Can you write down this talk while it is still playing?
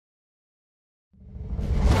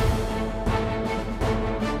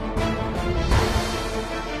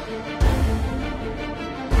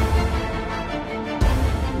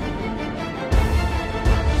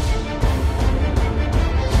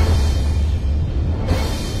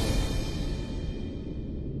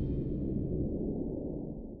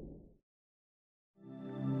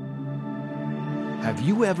Have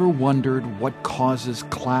you ever wondered what causes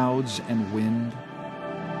clouds and wind?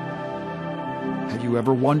 Have you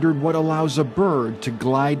ever wondered what allows a bird to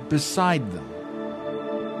glide beside them?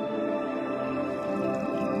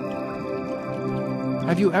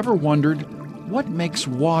 Have you ever wondered what makes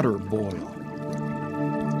water boil?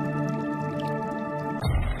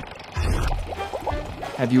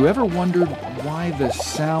 Have you ever wondered why the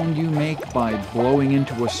sound you make by blowing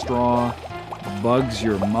into a straw bugs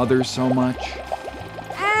your mother so much?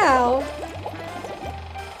 Ow!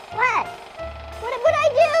 What? What'd I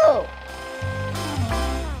do?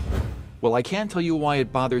 Well, I can't tell you why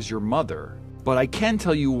it bothers your mother, but I can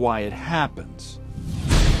tell you why it happens.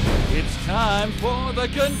 It's time for the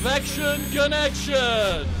Convection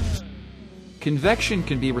Connection! Convection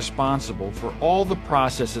can be responsible for all the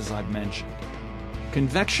processes I've mentioned.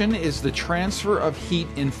 Convection is the transfer of heat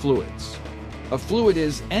in fluids. A fluid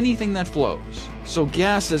is anything that flows, so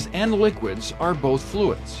gases and liquids are both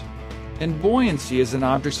fluids. And buoyancy is an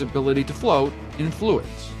object's ability to float in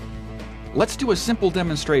fluids. Let's do a simple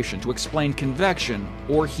demonstration to explain convection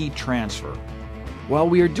or heat transfer. While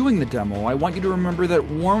we are doing the demo, I want you to remember that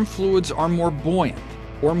warm fluids are more buoyant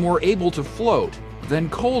or more able to float than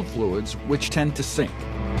cold fluids, which tend to sink.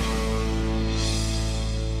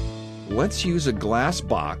 Let's use a glass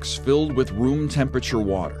box filled with room temperature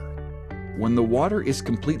water. When the water is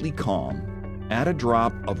completely calm, add a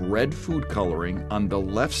drop of red food coloring on the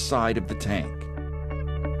left side of the tank.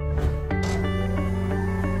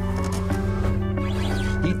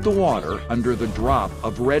 Heat the water under the drop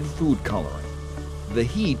of red food coloring. The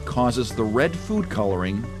heat causes the red food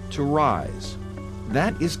coloring to rise.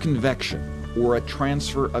 That is convection, or a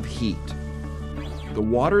transfer of heat. The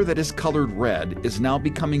water that is colored red is now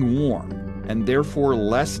becoming warm, and therefore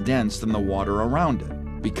less dense than the water around it.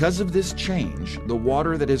 Because of this change, the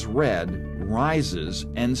water that is red rises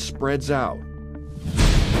and spreads out.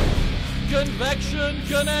 Convection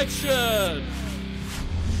Connection!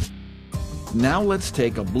 Now let's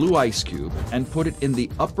take a blue ice cube and put it in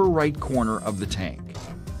the upper right corner of the tank.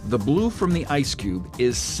 The blue from the ice cube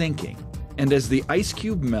is sinking, and as the ice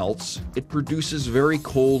cube melts, it produces very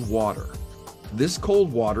cold water. This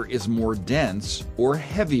cold water is more dense or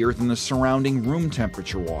heavier than the surrounding room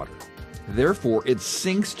temperature water. Therefore, it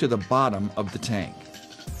sinks to the bottom of the tank.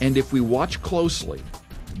 And if we watch closely,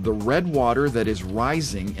 the red water that is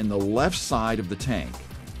rising in the left side of the tank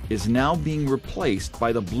is now being replaced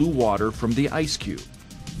by the blue water from the ice cube.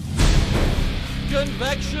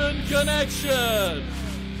 Convection Connection!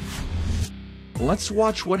 Let's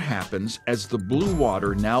watch what happens as the blue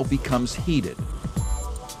water now becomes heated.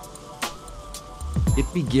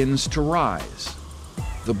 It begins to rise.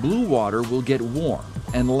 The blue water will get warm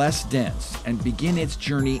and less dense and begin its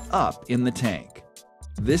journey up in the tank.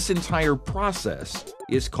 This entire process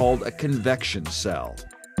is called a convection cell.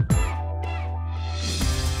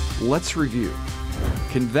 Let's review.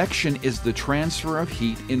 Convection is the transfer of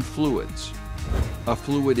heat in fluids. A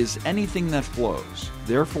fluid is anything that flows.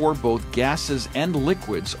 Therefore, both gases and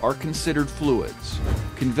liquids are considered fluids.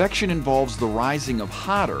 Convection involves the rising of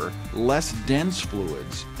hotter, less dense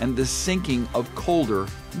fluids and the sinking of colder,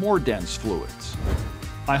 more dense fluids.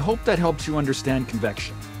 I hope that helps you understand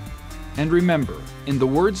convection. And remember, in the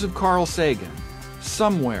words of Carl Sagan,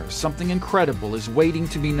 somewhere something incredible is waiting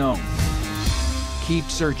to be known. Keep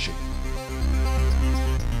searching.